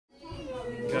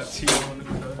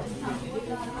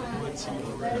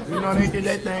You know, they did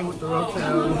that thing with the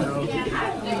hotel, you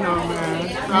know,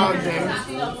 man, all day.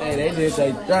 Hey, they did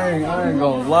their thing, I ain't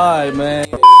gonna lie, man.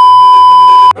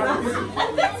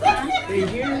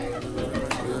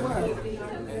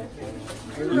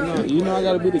 You know I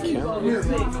gotta be the camera.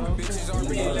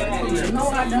 No,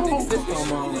 I don't.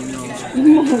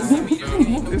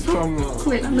 This one more.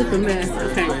 Quit, I'm looking mad.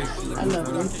 Okay, I love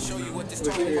you.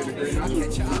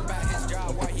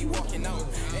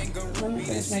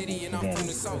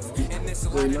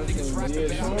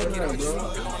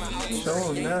 Show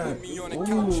him that.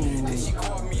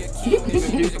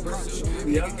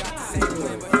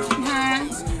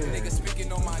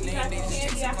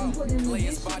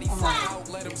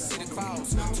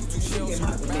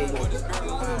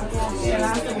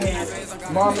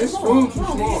 Mom, this spoon too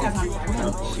small.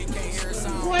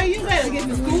 Boy, you better get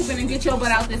the scooping and get your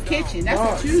butt out this kitchen. That's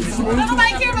what you do.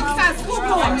 Nobody care about the size. Scoop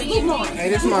more. Scoop more. Hey,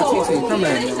 this is my TT. Come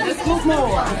here. Scoop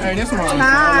more. Hey, this is my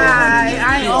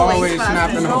I ain't always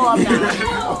snapping on.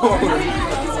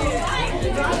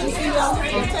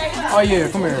 Oh yeah,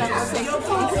 come here.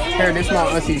 Here, this is my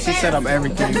auntie. She set up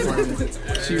everything for me.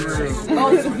 She real.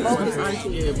 Both auntie.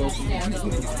 Yeah, both.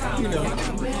 You know,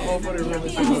 both of the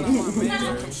really.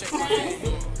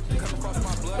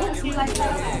 You like that?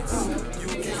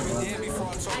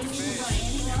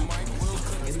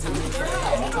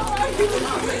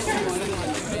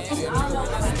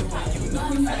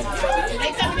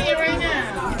 They coming in right now.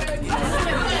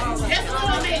 Just a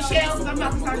little bit, Shell, because I'm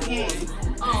about to start the game.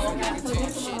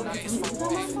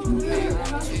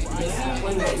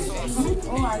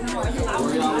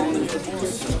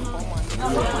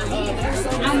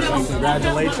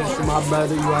 Congratulations to my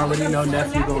brother. You already know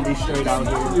nephew gonna be straight out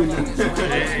here. Yeah,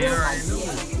 you already know.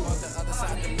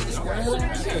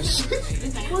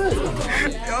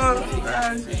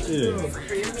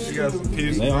 You got some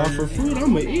pieces. They offer food,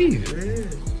 I'ma eat.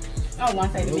 I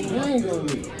want to say to me.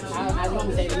 I want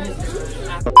to say to me.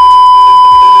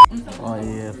 Oh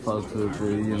yeah, folks will do,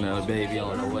 you know, baby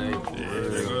on the way. Yeah,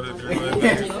 they go to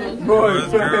the boy,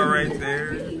 girl right there.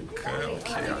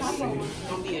 Okay, I see.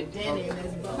 Gonna be a den in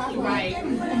this book. Right.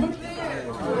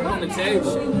 On the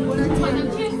table.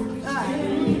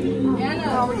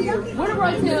 What a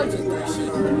right tail.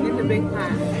 Get the big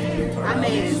pie. I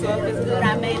made it, so if it's good, I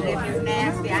made it. If it's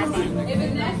nasty, I didn't. If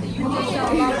it's nasty, you can show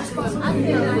a lot of stuff. I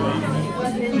feel like it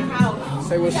wasn't in your house.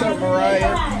 Say what's up,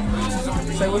 Mariah.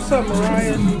 Say what's up,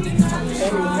 Mariah.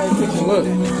 Hey, look.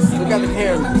 Look at the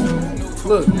camera.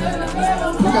 Look.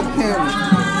 Look at the camera.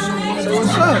 Say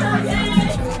what's up.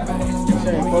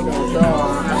 Say fucking with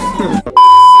dog.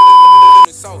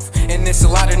 And there's a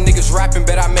lot of niggas rapping,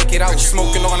 bet I make it out.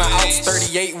 Smoking on a ounce,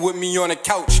 38 with me on the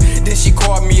couch. Then she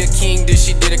called me a king, then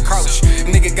she did a crouch.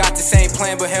 Nigga got the same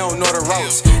plan, but he don't know the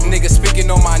routes. Nigga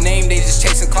speaking on my name, they just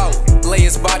chasing clout. Lay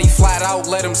his body flat out,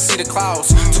 let him see the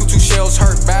clouds. Two shells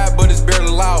hurt bad, but it's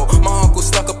barely loud. My uncle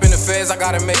stuck up in the feds, I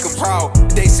gotta make him proud.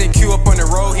 They said Q up on the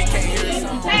road, he can't hear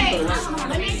us. Hey,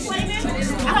 let me explain this.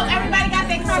 I hope everybody got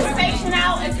their conversation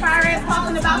out as far as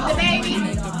talking about the baby.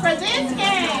 For this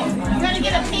game, you're gonna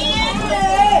get a pen.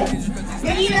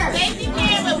 You need a safety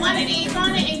pin with one of these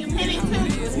on it, and you pin it too.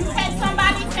 You catch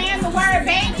somebody saying the word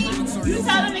baby, you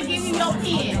tell them to give you your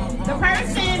pen. The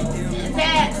person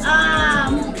that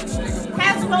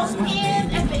has the most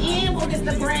pins at the end will get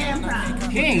the grand prize.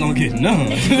 He ain't gonna get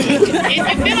none. If you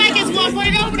feel like it's one, put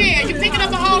it over there. You're picking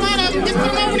up a whole lot of them, just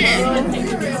put it over there.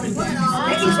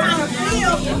 They keep trying to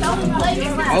steal, don't play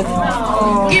it right.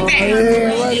 Get back.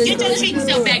 Get your cheating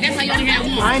self back. That's how you only have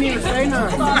one. I ain't even say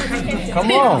nothing.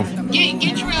 Come on. Get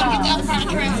Trail, get the other part of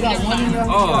Trail.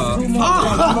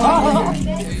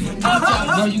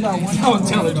 No, you got one. Don't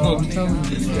tell it,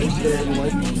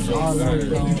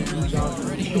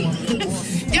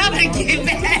 Y'all better get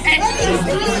back.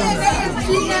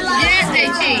 Yes, they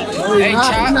cheat. Hey,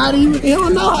 Chop. Not even, he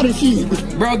don't know how to cheat.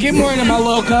 Bro, get more than my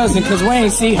little cousin, cause we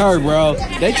ain't see her, bro.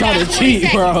 They try to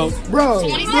cheat, bro.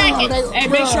 20 seconds. Hey,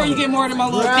 make sure you get more than my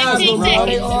little cousin, 15 bro. seconds.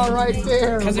 They all right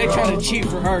there. Cause they try to cheat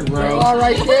for her, bro. All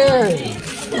right there.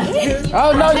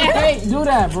 Oh, no, you can't do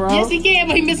that, bro. Yes, he can,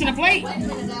 but he missing a plate.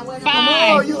 5,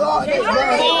 4.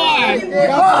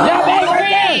 Yeah,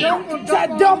 baby,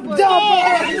 dump.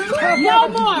 No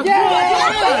more.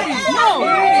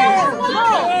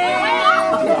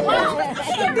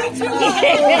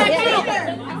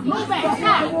 Move back,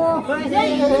 stop.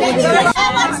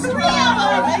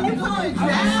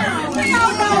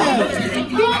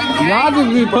 Y'all just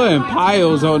be putting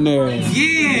piles on there.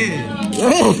 Yeah.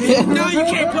 No, you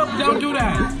can't put. Don't do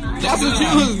that. That's what you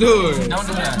was doing. Don't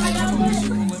do that.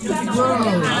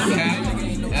 Okay.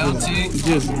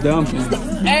 Just dumping.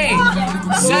 8,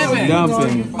 7,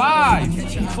 Dumping.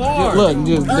 5, 4, Look,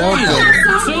 just dumping.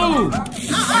 2.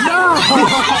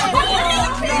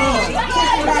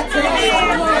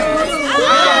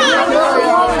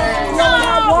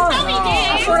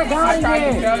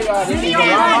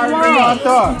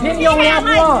 He only have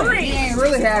one. He ain't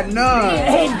really had none.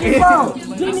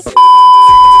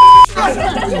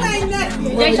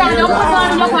 Deshaun, don't put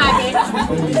one in your pocket.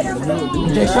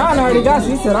 Deshaun already got.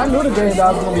 She said I knew the game that I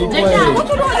was gonna be playing. Deshaun, what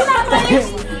you doing? You not playing?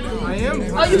 I am.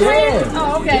 Oh, you playing? Yeah.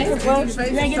 Oh, okay.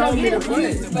 You ain't get no gift.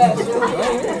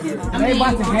 They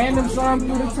about to hand him some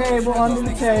through the table, under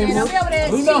the table. Don't be over there.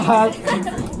 We know how.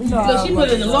 We know how. Look, she put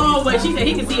it in the long way. She said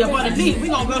he can see up underneath. We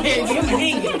gonna go ahead and give him a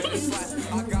hand.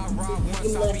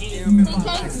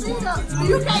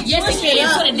 Yes, he can.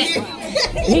 Put it down.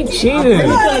 He cheated.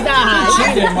 Put it down.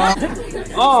 Cheated, man.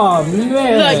 Oh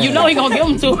man. Look, you know he gonna give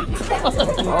him to him.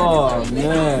 Oh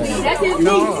man. That's his knee.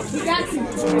 You got to.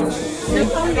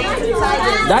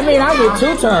 That mean I get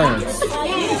 2 turns.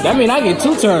 That mean I get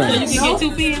 2 turns. You can get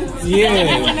 2 pins. Yeah.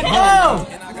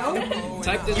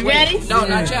 Type this You ready? No,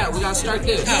 not yet. We gotta start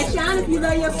this. Deshaun, if you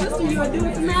love your sister, you'll do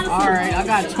it to Madison. All right, I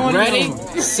got 20. Ready,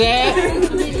 set,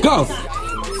 Go.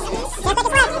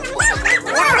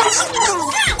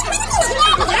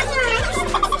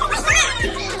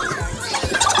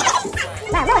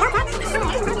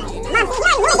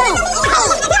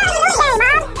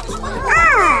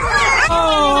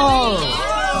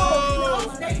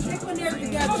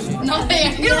 No,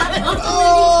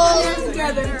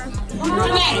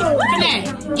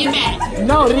 get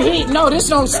back. No, this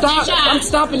don't stop. I'm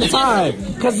stopping the time.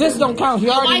 Cause this don't count. He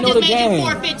already know the game.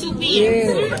 Forfeit 2 pins.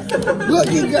 Yeah. Look,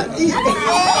 he got.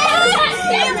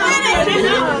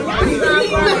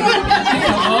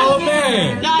 Oh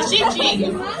man. Nah, she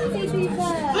cheating.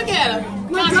 Look at her.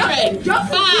 Concentrate. 5,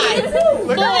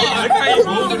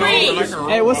 4, 3.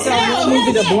 Hey, what's that one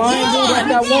movie? The blind dude. That's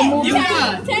that one movie. You got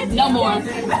no more.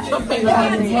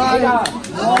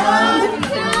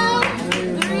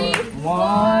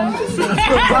 One. 6, 7,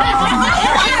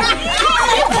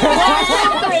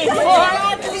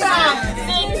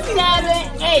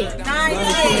 8, 9,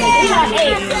 10. You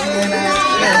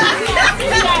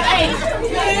got 8.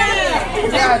 You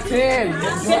got 10.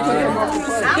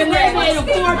 Get ready to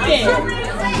forfeit.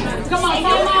 Come on,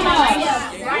 come on.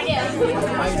 Right there.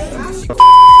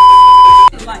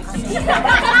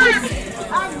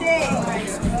 I'm dead.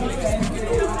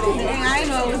 Dang, I ain't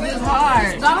know it was this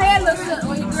hard. Go ahead, look good.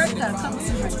 When you grip that, come on.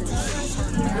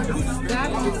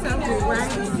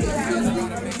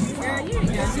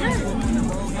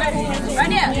 Right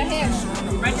there.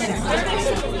 Right there.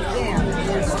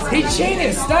 He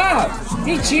cheated. Stop.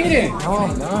 He cheated. Oh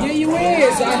no. Yeah, you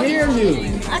is. I hear you.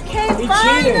 I can't He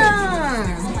find cheated. them.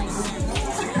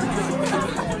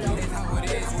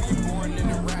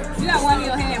 You got one in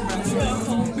your hand, bro.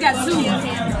 You got 2 in your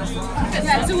hand. You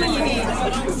got 2 in your hand.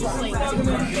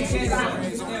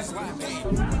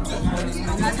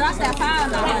 Now drop that pile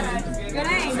now. Good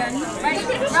ain't nothing.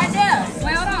 Right there.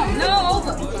 Wait, hold on. No,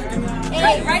 over.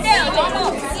 Right there.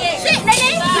 Almost. Shit,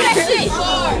 Nene. Do that shit. 4,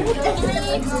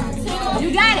 3, 2. You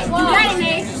got it. You got it,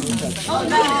 Nene. Oh,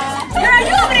 no. Girl,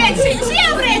 you over there cheating. She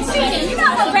over there cheating. You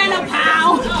not gonna grab no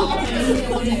pile.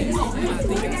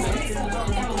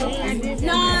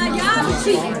 Nah, y'all be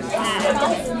cheating.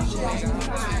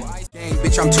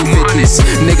 Bitch, I'm 250s.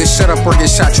 Nigga, shut up or get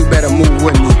shot. You better move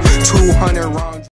with me. 200 rounds.